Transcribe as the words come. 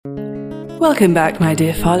Welcome back, my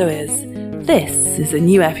dear followers. This is a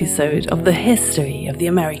new episode of The History of the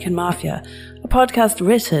American Mafia, a podcast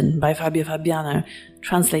written by Fabio Fabiano,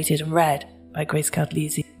 translated and read by Grace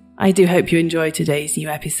Cardlisi. I do hope you enjoy today's new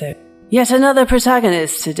episode. Yet another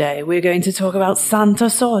protagonist today. We're going to talk about Santo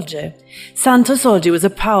Sorge. Santo Sorge was a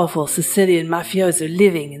powerful Sicilian mafioso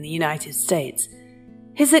living in the United States.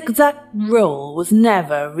 His exact role was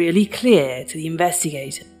never really clear to the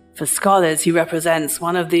investigator. For scholars, he represents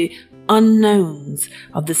one of the unknowns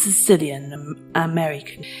of the Sicilian and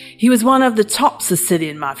American. He was one of the top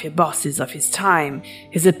Sicilian mafia bosses of his time.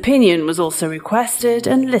 His opinion was also requested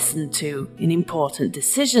and listened to in important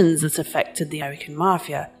decisions that affected the American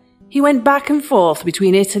mafia. He went back and forth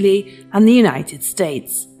between Italy and the United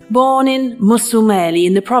States. Born in Musumeli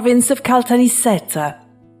in the province of Caltanissetta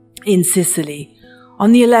in Sicily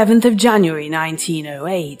on the 11th of January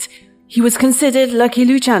 1908, he was considered Lucky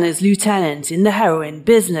Luciano's lieutenant in the heroin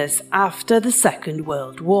business after the Second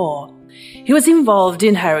World War. He was involved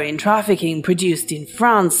in heroin trafficking produced in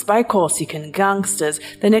France by Corsican gangsters,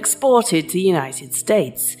 then exported to the United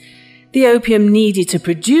States. The opium needed to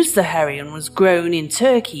produce the heroin was grown in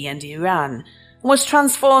Turkey and Iran, and was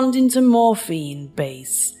transformed into morphine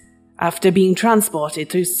base, after being transported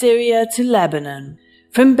through Syria to Lebanon.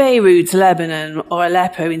 From Beirut, Lebanon, or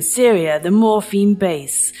Aleppo in Syria, the morphine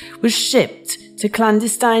base was shipped to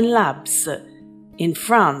clandestine labs in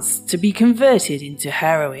France to be converted into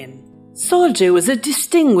heroin. Sorge was a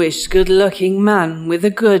distinguished, good-looking man with a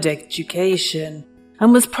good education,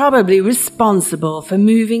 and was probably responsible for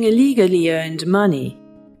moving illegally earned money.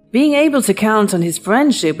 Being able to count on his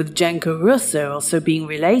friendship with Genco Russo also being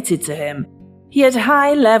related to him, he had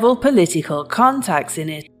high-level political contacts in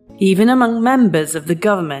it, even among members of the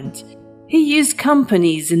government. He used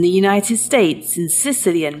companies in the United States, in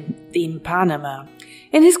Sicily and in Panama.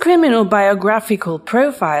 In his criminal biographical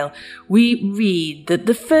profile, we read that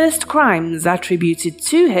the first crimes attributed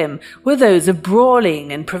to him were those of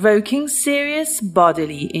brawling and provoking serious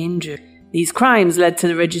bodily injury. These crimes led to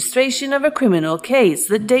the registration of a criminal case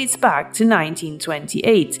that dates back to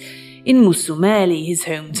 1928 in Musumeli, his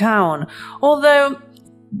hometown, although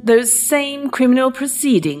those same criminal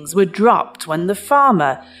proceedings were dropped when the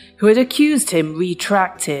farmer who had accused him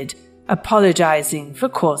retracted, apologizing for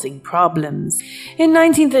causing problems. In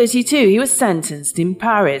 1932, he was sentenced in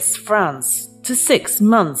Paris, France, to 6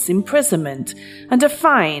 months' imprisonment and a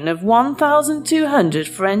fine of 1,200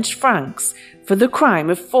 French francs for the crime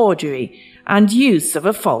of forgery and use of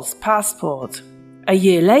a false passport. A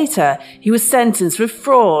year later, he was sentenced for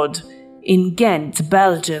fraud in Ghent,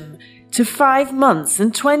 Belgium, to 5 months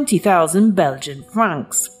and 20,000 Belgian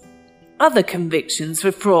francs. Other convictions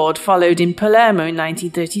for fraud followed in Palermo in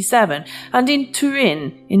 1937 and in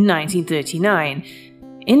Turin in 1939.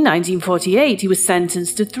 In 1948, he was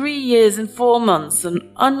sentenced to 3 years and 4 months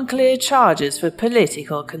on unclear charges for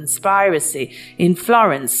political conspiracy in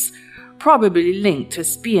Florence, probably linked to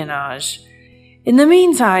espionage. In the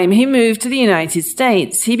meantime, he moved to the United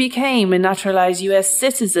States. He became a naturalized U.S.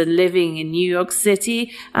 citizen living in New York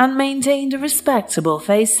City and maintained a respectable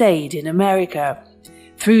facade in America.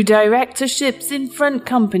 Through directorships in front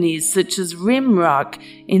companies such as Rimrock,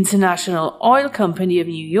 International Oil Company of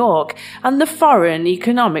New York, and the Foreign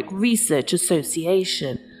Economic Research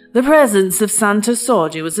Association. The presence of Santo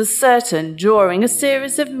Sorge was ascertained during a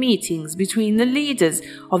series of meetings between the leaders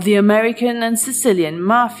of the American and Sicilian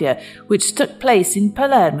mafia, which took place in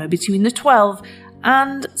Palermo between the 12th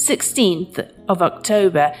and 16th of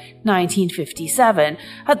October 1957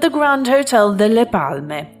 at the Grand Hotel delle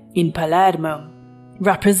Palme in Palermo.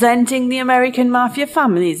 Representing the American mafia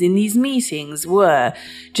families in these meetings were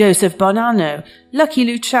Joseph Bonanno, Lucky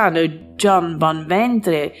Luciano, John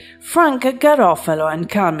Bonventre, Frank Garofalo and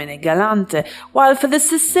Carmine Galante, while for the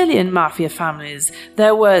Sicilian mafia families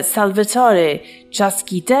there were Salvatore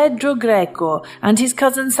Ciaschitedro Greco and his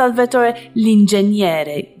cousin Salvatore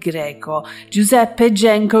L'Ingegnere Greco, Giuseppe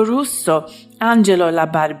Genco Russo, Angelo La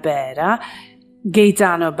Barbera,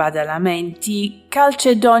 Gaetano Badalamenti,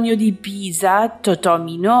 Calcedonio di Pisa, Totò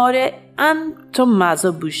Minore, and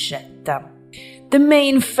Tommaso Buscetta. The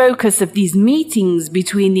main focus of these meetings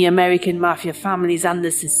between the American mafia families and the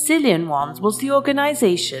Sicilian ones was the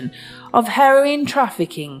organization of heroin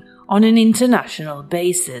trafficking on an international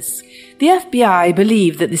basis. The FBI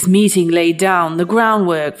believed that this meeting laid down the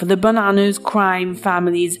groundwork for the Bonanno's crime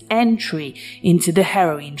family's entry into the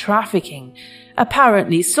heroin trafficking,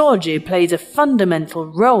 Apparently, Sorge played a fundamental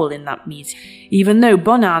role in that meeting, even though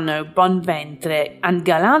Bonanno, Bonventre, and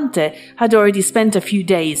Galante had already spent a few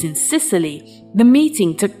days in Sicily. The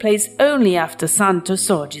meeting took place only after Santo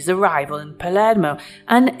Sorge's arrival in Palermo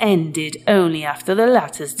and ended only after the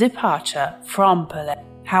latter's departure from Palermo.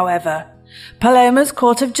 However, Palermo's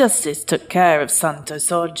Court of Justice took care of Santo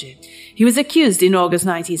Sorge. He was accused in August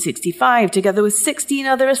 1965, together with 16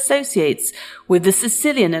 other associates, with the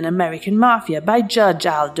Sicilian and American mafia by Judge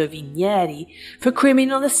Aldo Vigneri for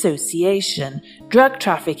criminal association, drug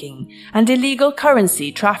trafficking, and illegal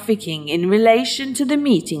currency trafficking in relation to the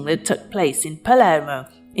meeting that took place in Palermo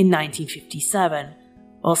in 1957.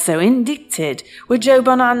 Also indicted were Joe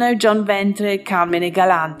Bonanno, John Ventre, Carmine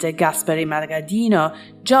Galante, Gaspare Margadino,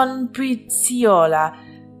 John Prizziola,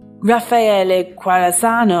 Raffaele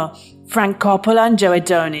Quarasano, Frank Coppola, and Joe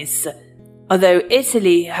Adonis. Although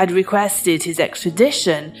Italy had requested his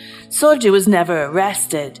extradition, Sorge was never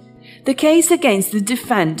arrested. The case against the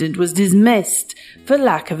defendant was dismissed for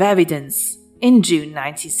lack of evidence in June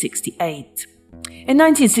 1968. In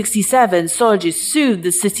 1967, Sorge sued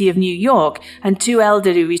the city of New York and two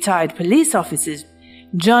elderly retired police officers,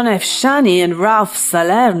 John F. Shani and Ralph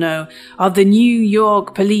Salerno, of the New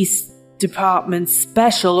York Police Department's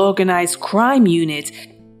Special Organized Crime Unit,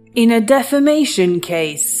 in a defamation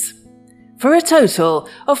case, for a total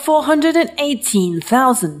of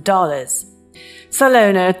 $418,000.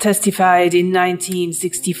 Salerno testified in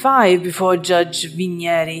 1965 before Judge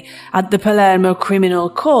Vigneri at the Palermo Criminal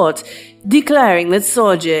Court, declaring that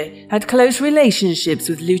Sorge had close relationships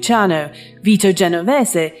with Luciano, Vito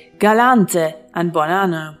Genovese, Galante, and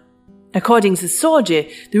Bonanno. According to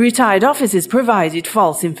Sorge, the retired officers provided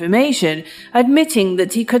false information, admitting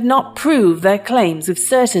that he could not prove their claims with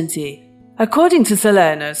certainty. According to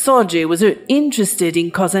Salerno, Sorge was interested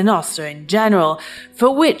in Cosa Nostra in general,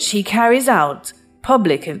 for which he carries out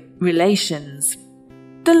public relations.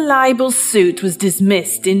 The libel suit was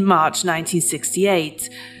dismissed in March 1968.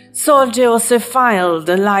 Sorge also filed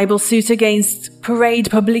a libel suit against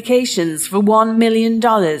Parade Publications for $1 million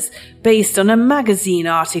based on a magazine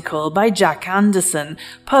article by Jack Anderson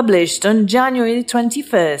published on January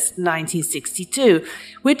 21, 1962,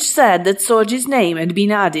 which said that Sorge's name had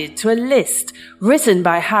been added to a list written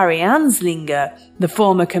by Harry Anslinger, the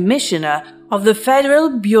former commissioner of the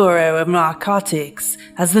Federal Bureau of Narcotics,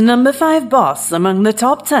 as the number 5 boss among the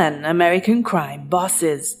top 10 American crime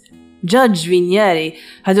bosses. Judge Vigneri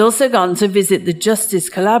had also gone to visit the justice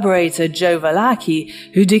collaborator Joe Valacchi,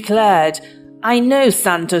 who declared, "I know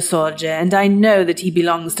Santo Sorge, and I know that he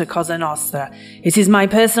belongs to Cosa Nostra. It is my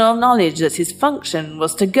personal knowledge that his function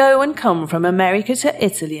was to go and come from America to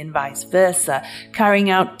Italy and vice versa, carrying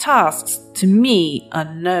out tasks to me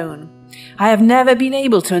unknown. I have never been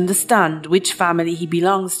able to understand which family he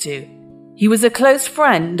belongs to. He was a close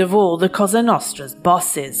friend of all the Cosa Nostra's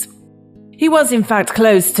bosses." He was in fact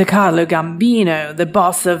close to Carlo Gambino, the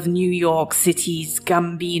boss of New York City's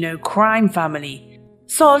Gambino crime family.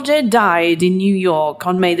 Sorge died in New York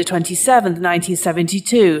on May 27,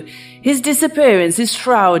 1972. His disappearance is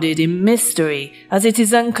shrouded in mystery, as it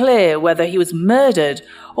is unclear whether he was murdered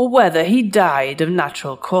or whether he died of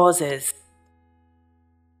natural causes.